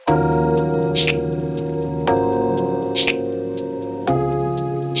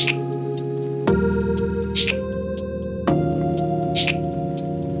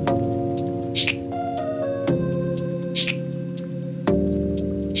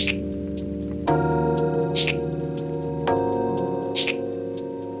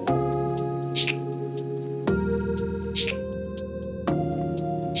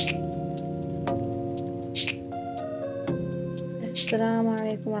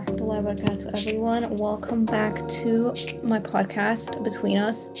warahmatullahi wabarakatuh, everyone. Welcome back to my podcast, Between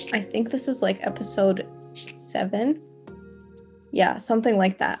Us. I think this is like episode 7. Yeah, something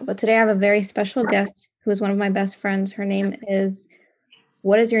like that. But today I have a very special guest who is one of my best friends. Her name is...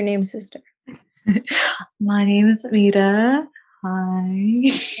 What is your name, sister? My name is Amira.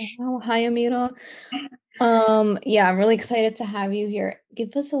 Hi. Oh, hi, Amira. Yeah, I'm really excited to have you here.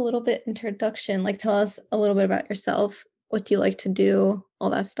 Give us a little bit introduction. Like, tell us a little bit about yourself. What do you like to do? All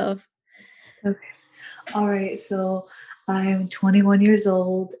that stuff. Okay. All right. So I'm 21 years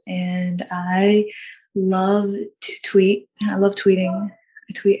old and I love to tweet. I love tweeting.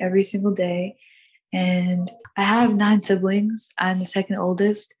 I tweet every single day. And I have 9 siblings. I'm the second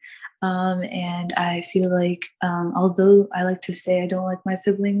oldest. And I feel like, although I like to say I don't like my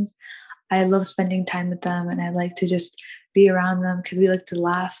siblings, I love spending time with them and I like to just be around them because we like to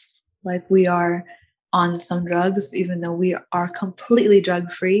laugh like we are on some drugs, even though we are completely drug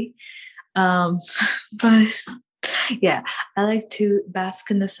free. But yeah, I like to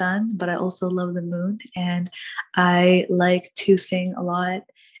bask in the sun, but I also love the moon and I like to sing a lot,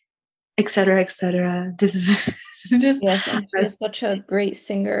 etc., etc. This is just Yes, and she is such a great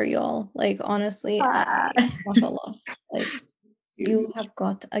singer, y'all. Like, honestly, mashallah. Like, you have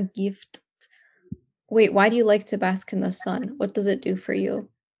got a gift. Wait, why do you like to bask in the sun? What does it do for you?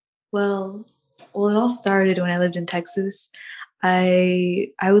 Well, it all started when I lived in Texas. I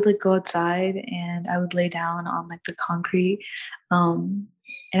would like go outside and I would lay down on like the concrete, and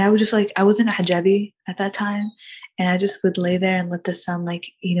I would just like I wasn't a hijabi at that time, and I just would lay there and let the sun like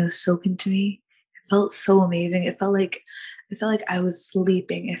soak into me. It felt so amazing. It felt like I was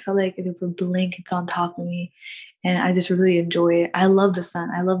sleeping. It felt like there were blankets on top of me, and I just really enjoy it. I love the sun.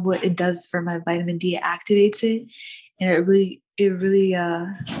 I love what it does for my vitamin D. It activates it, and it really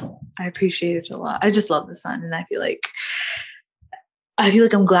I appreciate it a lot. I just love the sun, and I feel like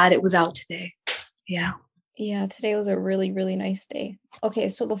I'm glad it was out today. Yeah. Yeah, today was a really, really nice day. Okay,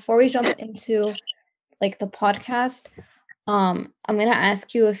 so before we jump into like the podcast, I'm gonna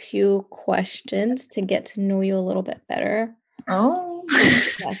ask you a few questions to get to know you a little bit better. Oh.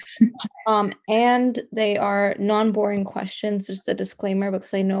 Yes. And they are non-boring questions, just a disclaimer,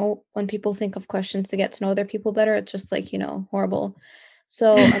 because I know when people think of questions to get to know their people better, it's just like, horrible.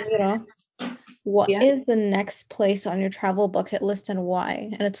 So, Amira, what Yeah. is the next place on your travel bucket list and why?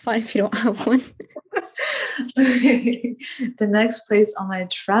 And it's fine if you don't have one. The next place on my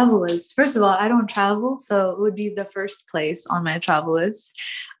travel list. First of all, I don't travel, so it would be the first place on my travel list.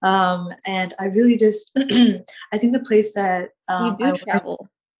 And I really just, I think the place that You do travel.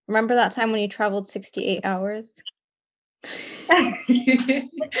 Remember that time when you traveled 68 hours?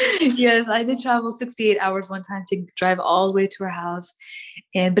 Yes, I did travel 68 hours one time to drive all the way to her house,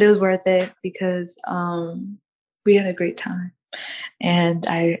 but it was worth it because we had a great time, and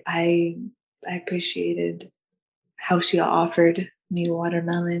I appreciated how she offered me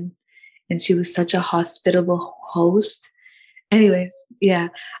watermelon, and she was such a hospitable host. Anyways, yeah,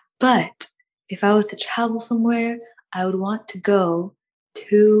 but if I was to travel somewhere, I would want to go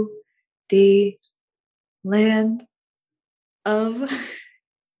to the land of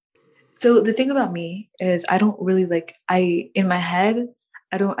So the thing about me is I don't really in my head,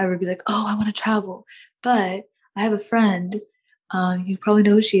 I don't ever be like, oh, I want to travel. But I have a friend, you probably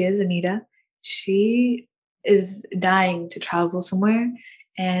know who she is, Anita. She is dying to travel somewhere,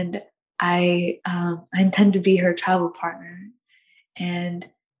 and I intend to be her travel partner. And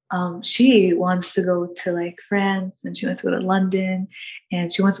she wants to go to like France, and she wants to go to London,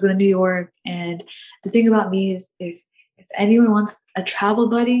 and she wants to go to New York. And the thing about me is if anyone wants a travel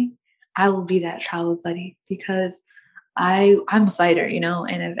buddy, I will be that travel buddy because I'm a fighter,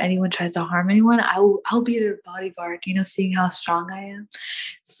 and if anyone tries to harm anyone, I'll be their bodyguard, seeing how strong I am.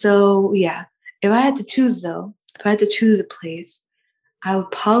 So yeah, if I had to choose a place, I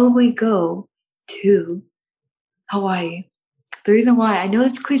would probably go to Hawaii. The reason why, I know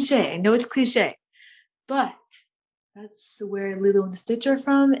it's cliche, but that's where Lilo and Stitch are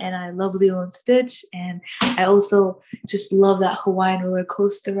from, and I love Lilo and Stitch, and I also just love that Hawaiian roller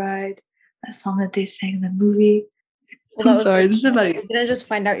coaster ride, that song that they sang in the movie. Well, I'm sorry, this is about we didn't just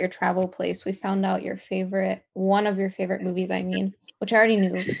find out your travel place. We found out one of your favorite movies, which I already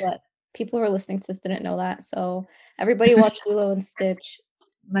knew, but people who are listening to this didn't know that. So everybody watch Lilo and Stitch.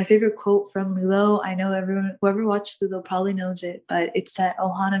 My favorite quote from Lilo, I know whoever watched Lilo probably knows it, but it's that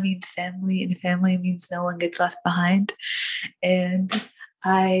Ohana means family, and family means no one gets left behind. And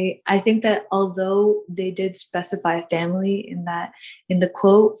I think that although they did specify family in the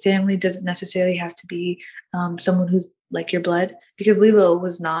quote, family doesn't necessarily have to be someone who's like your blood, because Lilo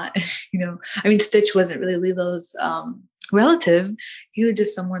was not, Stitch wasn't really Lilo's relative. He was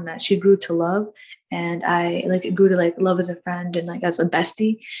just someone that she grew to love, and I like grew to like love as a friend and like as a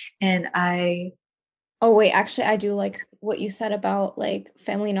bestie. And I Oh wait, actually I do like what you said about like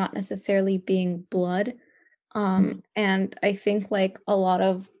family not necessarily being blood. And I think like a lot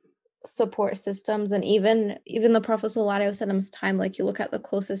of support systems, and even the Prophet Sallallahu said in his time, like you look at the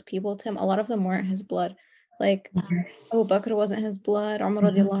closest people to him, a lot of them weren't his blood. Like Abu Bakr wasn't his blood, Umar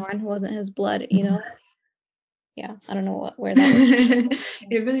radiallahu anhu wasn't his blood, you know? Yeah, I don't know where that was.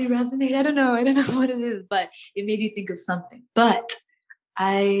 It really resonated. I don't know what it is, but it made you think of something. But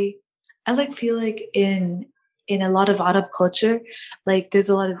I like feel like in a lot of Arab culture, like there's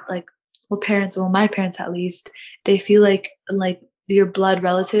a lot of like, my parents at least, they feel like your blood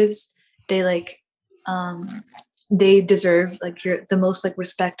relatives, they like um they deserve like your the most like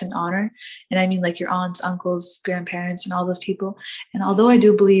respect and honor. And I mean like your aunts, uncles, grandparents, and all those people. And although I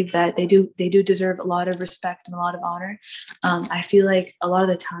do believe that they do deserve a lot of respect and a lot of honor, I feel like a lot of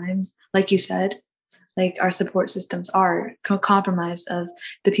the times, like you said, like our support systems are compromised of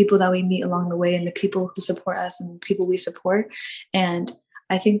the people that we meet along the way and the people who support us and the people we support. And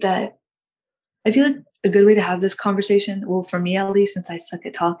I think that I feel like a good way to have this conversation, well, for me at least, since I suck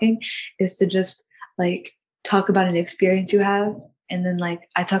at talking, is to just like talk about an experience you have, and then like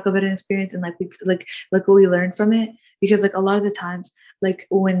I talk about an experience, and like we like what we learned from it. Because like a lot of the times, like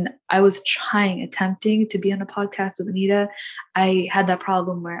when I was attempting to be on a podcast with Anita, I had that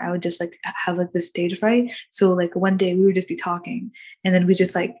problem where I would just like have like this stage fright. So like one day we would just be talking, and then we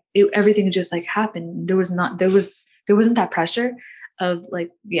just like everything just like happened. There wasn't that pressure of like,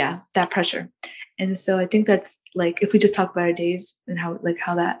 yeah, that pressure. And so I think that's like, if we just talk about our days and how that, like,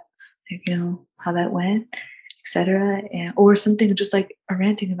 how that went, etc. And or something, just like a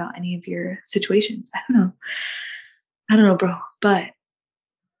ranting about any of your situations. I don't know, bro. But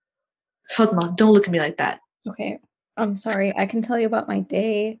Fatma, don't look at me like that. Okay, I'm sorry. I can tell you about my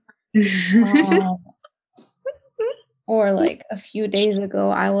day. Or like a few days ago,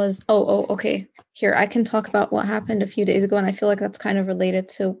 I was, okay. Here, I can talk about what happened a few days ago, and I feel like that's kind of related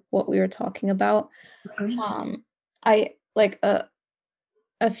to what we were talking about. Okay. I like a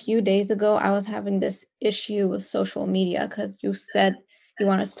few days ago, I was having this issue with social media because you said you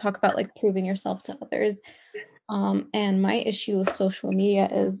wanted to talk about like proving yourself to others. And my issue with social media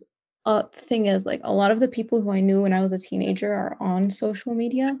is, the thing is, like a lot of the people who I knew when I was a teenager are on social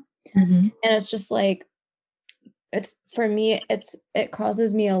media, Mm-hmm. and it's just like, it's for me, it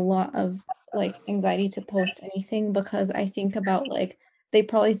causes me a lot of like anxiety to post anything, because I think about like they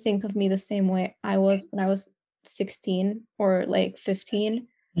probably think of me the same way I was when I was 16 or like 15,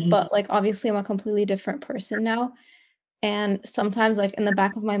 Mm-hmm. but like obviously I'm a completely different person now. And sometimes, like in the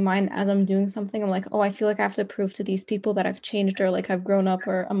back of my mind, as I'm doing something, I'm like, oh, I feel like I have to prove to these people that I've changed, or like I've grown up,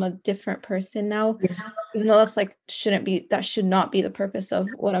 or I'm a different person now. Yeah. Even though that should not be the purpose of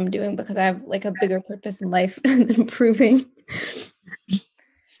what I'm doing, because I have like a bigger purpose in life than proving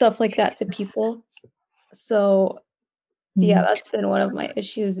stuff like that to people. So yeah, that's been one of my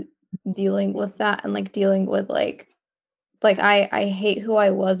issues, dealing with that, and like dealing with like I hate who I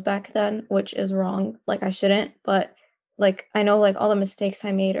was back then, which is wrong. Like I shouldn't, but like I know like all the mistakes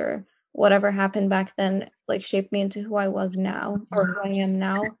I made or whatever happened back then like shaped me into who I was now, or who I am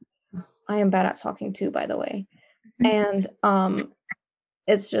now. I am bad at talking too, by the way. And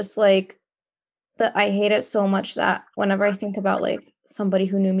it's just like that I hate it so much that whenever I think about like somebody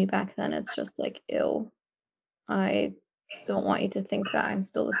who knew me back then, it's just like, ew. I don't want you to think that I'm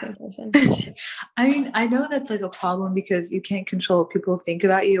still the same person. I mean, I know that's like a problem because you can't control what people think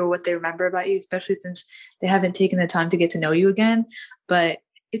about you or what they remember about you, especially since they haven't taken the time to get to know you again. But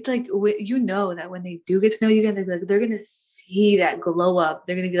it's like, you know, that when they do get to know you again, they're going to see that glow up.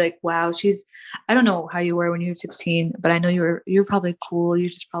 They're going to be like, wow, I don't know how you were when you were 16, but I know you're probably cool. You're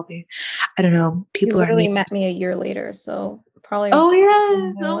just probably, I don't know. You People literally are. met me a year later, so probably. Oh,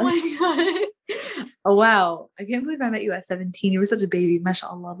 yes. Oh, my God. Oh, wow. I can't believe I met you at 17. You were such a baby,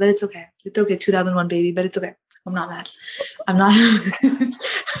 mashallah. But it's okay. It's okay. 2001 baby, but it's okay. I'm not mad. I'm not.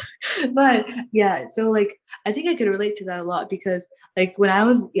 But yeah, so like I think I could relate to that a lot because like when I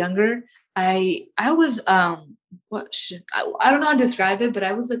was younger, I was I don't know how to describe it, but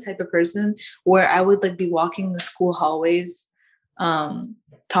I was the type of person where I would like be walking the school hallways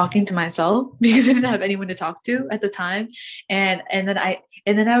talking to myself because I didn't have anyone to talk to at the time. And then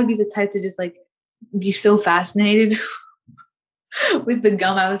I would be the type to just like be so fascinated with the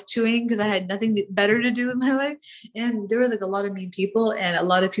gum I was chewing because I had nothing better to do with my life. And there were like a lot of mean people, and a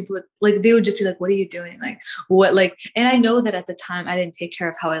lot of people like they would just be like, "What are you doing? Like what?" Like, and I know that at the time I didn't take care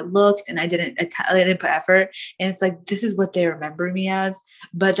of how I looked, and I didn't put effort. And it's like this is what they remember me as.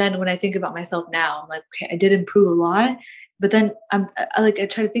 But then when I think about myself now, I'm like, okay, I did improve a lot, but then I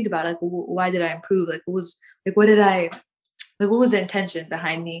try to think about like, why did I improve? Like, what did I like, what was the intention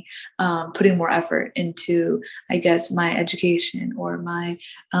behind me putting more effort into, I guess, my education or my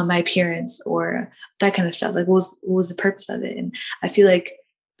appearance or that kind of stuff? Like, what was the purpose of it? And I feel like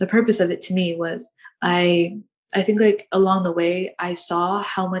the purpose of it to me was I I think like along the way I saw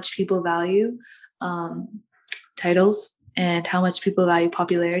how much people value um, titles and how much people value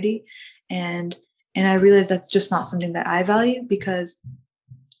popularity, and I realized that's just not something that I value, because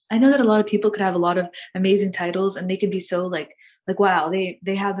I know that a lot of people could have a lot of amazing titles and they can be so like wow,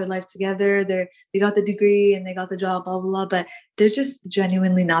 they have their life together, they got the degree and they got the job, blah blah blah, but they're just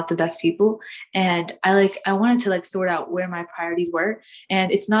genuinely not the best people. And I wanted to like sort out where my priorities were,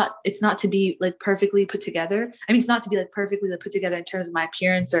 and it's not to be like perfectly put together. I mean, it's not to be like perfectly like, put together in terms of my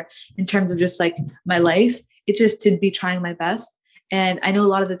appearance or in terms of just like my life. It's just to be trying my best. And I know a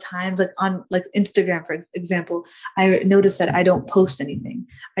lot of the times, like on like Instagram, for example, I noticed that I don't post anything.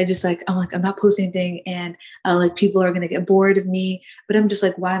 I'm not posting anything, and like people are gonna get bored of me. But I'm just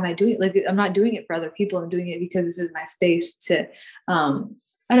like, why am I doing it? Like I'm not doing it for other people. I'm doing it because this is my space to,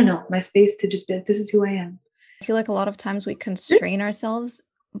 I don't know, my space to just be like, this is who I am. I feel like a lot of times we constrain ourselves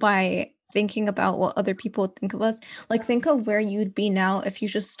by thinking about what other people would think of us. Like, think of where you'd be now if you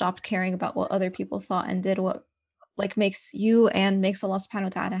just stopped caring about what other people thought and did what like makes you and makes Allah subhanahu wa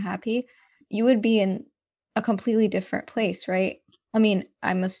ta'ala happy. You would be in a completely different place, right? I mean,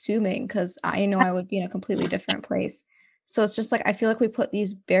 I'm assuming because I know I would be in a completely different place. So it's just like I feel like we put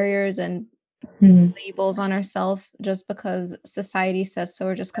these barriers and Mhm. labels on ourselves just because society says so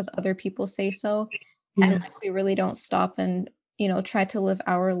or just because other people say so. And Yeah. like we really don't stop and try to live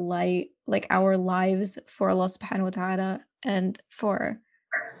our light like our lives for Allah subhanahu wa ta'ala and for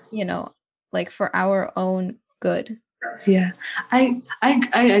you know like for our own good. Yeah, I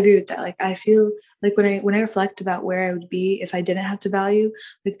agree with that. Like I feel like when I reflect about where I would be if I didn't have to value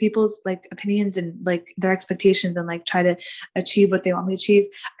like people's like opinions and like their expectations and like try to achieve what they want me to achieve,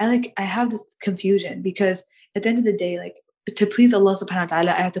 I have this confusion, because at the end of the day, like to please Allah subhanahu wa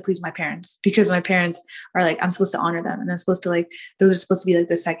ta'ala, I have to please my parents, because my parents are like, I'm supposed to honor them, and I'm supposed to like, those are supposed to be like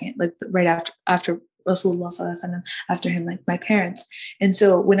the second, like right after Rasulullah sallallahu alaihi wasallam, after him, like my parents. And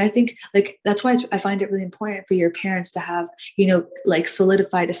so when I think like that's why I find it really important for your parents to have, like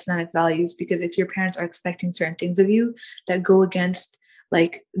solidified Islamic values, because if your parents are expecting certain things of you that go against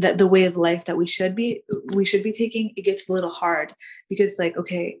like that the way of life that we should be taking, it gets a little hard, because like,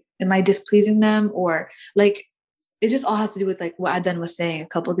 okay, am I displeasing them? Or like it just all has to do with like what Adan was saying a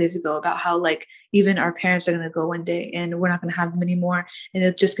couple of days ago about how like even our parents are going to go one day and we're not going to have them anymore, and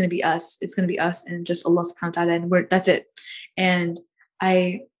it's just going to be us. It's going to be us and just Allah subhanahu wa ta'ala, and that's it. And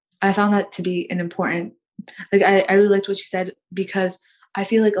I I found that to be an important, like I really liked what you said, because I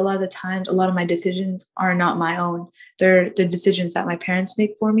feel like a lot of the times a lot of my decisions are not my own. They're decisions that my parents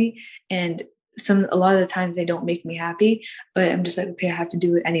make for me, and a lot of the times they don't make me happy, but I'm just like, okay, I have to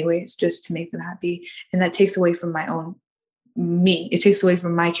do it anyways just to make them happy. And that takes away from my own me. It takes away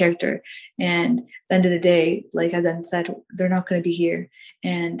from my character. And at the end of the day, like I then said, they're not going to be here.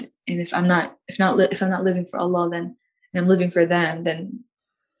 And if I'm not living for Allah, then and I'm living for them, then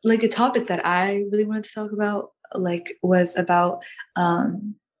like a topic that I really wanted to talk about like was about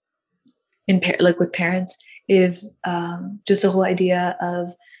um like with parents is just the whole idea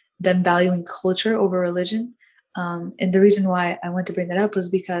of them valuing culture over religion. And the reason why I want to bring that up was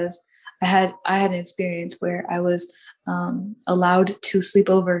because I had an experience where I was allowed to sleep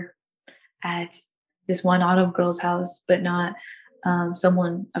over at this one Autumn girl's house, but not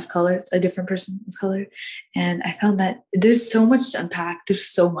someone of color. It's a different person of color, and I found that there's so much to unpack. There's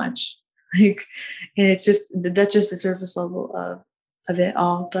so much, like, and it's just that's just the surface level of it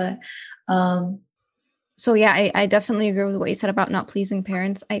all. But um, So yeah, I definitely agree with what you said about not pleasing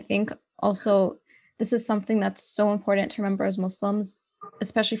parents. I think also this is something that's so important to remember as Muslims,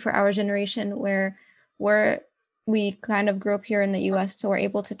 especially for our generation where we kind of grew up here in the US, so we're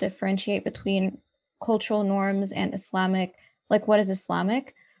able to differentiate between cultural norms and Islamic, like what is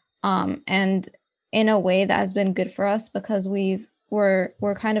Islamic. And in a way that has been good for us because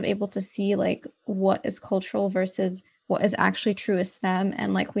we're kind of able to see like what is cultural versus what is actually true Islam,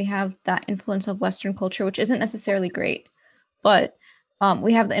 and like we have that influence of Western culture, which isn't necessarily great, but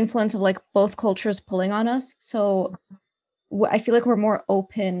we have the influence of like both cultures pulling on us. So I feel like we're more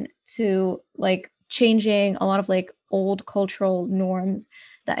open to like changing a lot of like old cultural norms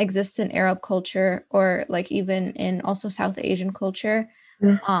that exist in Arab culture or like even in also South Asian culture.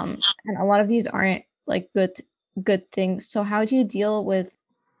 yeah. And a lot of these aren't like good things. So how do you deal with,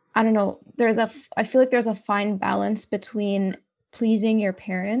 I don't know, I feel like there's a fine balance between pleasing your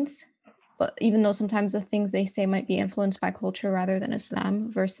parents, but even though sometimes the things they say might be influenced by culture rather than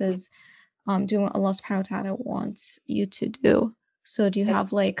Islam, versus doing what Allah subhanahu wa ta'ala wants you to do. So do you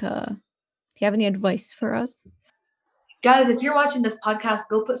have any advice for us? Guys, if you're watching this podcast,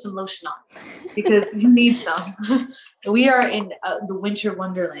 go put some lotion on because you need some. We are in the winter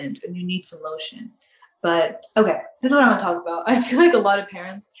wonderland and you need some lotion. But okay, this is what I want to talk about. I feel like a lot of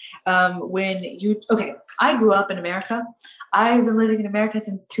parents, I grew up in America. I've been living in America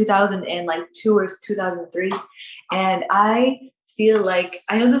since 2002 or 2003. And I feel like,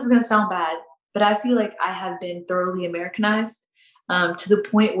 I know this is going to sound bad, but I feel like I have been thoroughly Americanized to the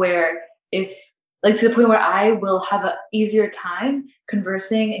point where I will have an easier time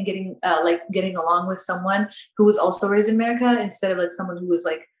conversing and getting along with someone who was also raised in America instead of like someone who was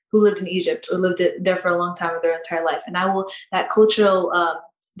like, who lived in Egypt or lived there for a long time of their entire life. And that cultural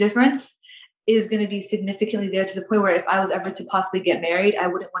difference is going to be significantly there to the point where if I was ever to possibly get married, I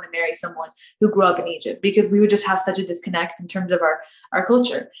wouldn't want to marry someone who grew up in Egypt because we would just have such a disconnect in terms of our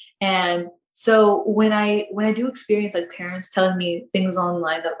culture. And so when I do experience like parents telling me things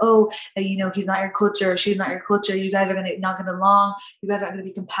online that, he's not your culture, she's not your culture, you guys are not gonna along, you guys aren't gonna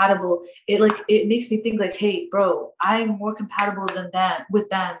be compatible. It makes me think like, hey, bro, I'm more compatible with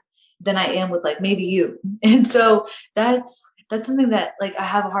them than I am with like maybe you. And so that's something that like I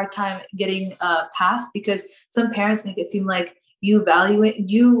have a hard time getting past because some parents make it seem like you value it,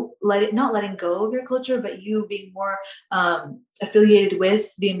 not letting go of your culture, but you being more affiliated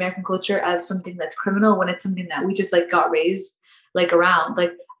with the American culture as something that's criminal when it's something that we just like got raised like around.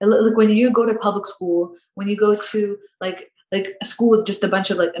 Like when you go to public school, when you go to like a school with just a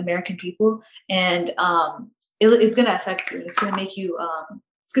bunch of like American people, and it's gonna affect you. It's gonna make you.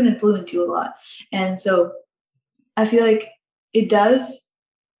 It's gonna influence you a lot, and so I feel like it does.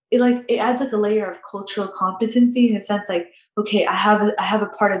 It adds like a layer of cultural competency in a sense like, okay, I have a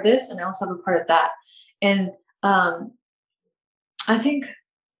part of this and I also have a part of that. And I think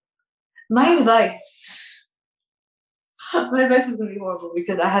my advice is going to be horrible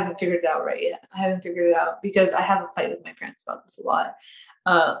because I haven't figured it out right yet. I haven't figured it out because I have a fight with my parents about this a lot.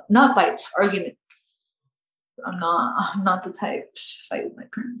 Not fights, arguments. I'm not the type to fight with my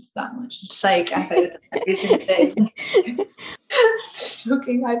parents that much. Psych, I fight with them every single day.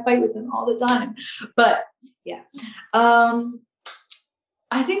 Joking, I fight with them all the time. But yeah. I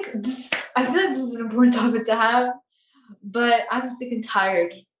feel like this is an important topic to have, but I'm sick and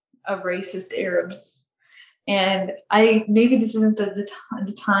tired of racist Arabs. And maybe this isn't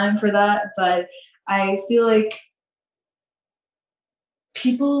the time for that, but I feel like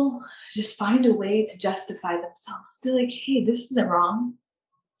people just find a way to justify themselves. They're like, hey, this isn't wrong.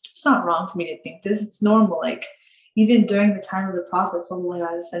 It's not wrong for me to think this. It's normal. Like, even during the time of the Prophet,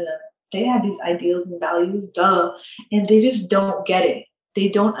 they had these ideals and values, and they just don't get it. They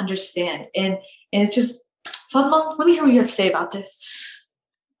don't understand. And it's just, Fatma, let me hear what you have to say about this.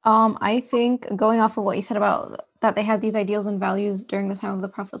 I think going off of what you said about that they had these ideals and values during the time of the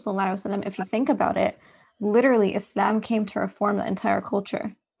Prophet ﷺ, if you think about it, literally Islam came to reform the entire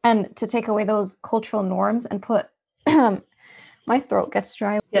culture and to take away those cultural norms and put my throat gets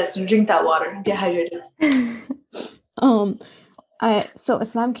dry. Yes, drink that water, get hydrated. So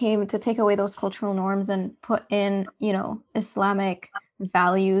Islam came to take away those cultural norms and put in, Islamic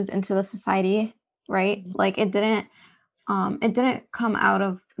values into the society, right? Like it didn't come out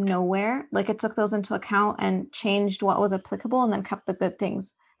of nowhere. Like it took those into account and changed what was applicable and then kept the good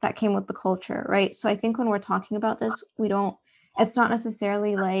things that came with the culture, right? So I think when we're talking about this, it's not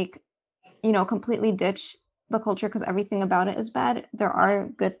necessarily like, completely ditch the culture because everything about it is bad. There are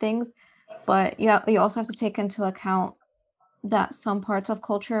good things, but you also have to take into account that some parts of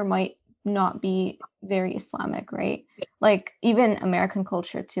culture might not be very Islamic, right? Like even American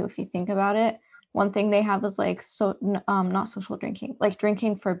culture too, if you think about it, one thing they have is like, not social drinking, like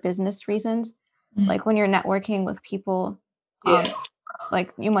drinking for business reasons. Mm-hmm. Like when you're networking with people,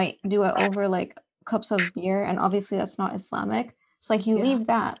 like you might do it over like cups of beer, and obviously that's not Islamic. So like you leave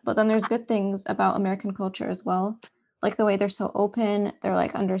that, but then there's good things about American culture as well. Like the way they're so open, they're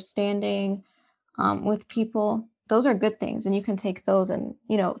like understanding with people. Those are good things, and you can take those and,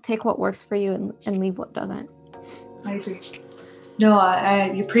 take what works for you and leave what doesn't. I agree. No,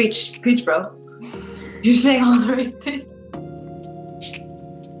 you preach, bro. You're saying all the right things.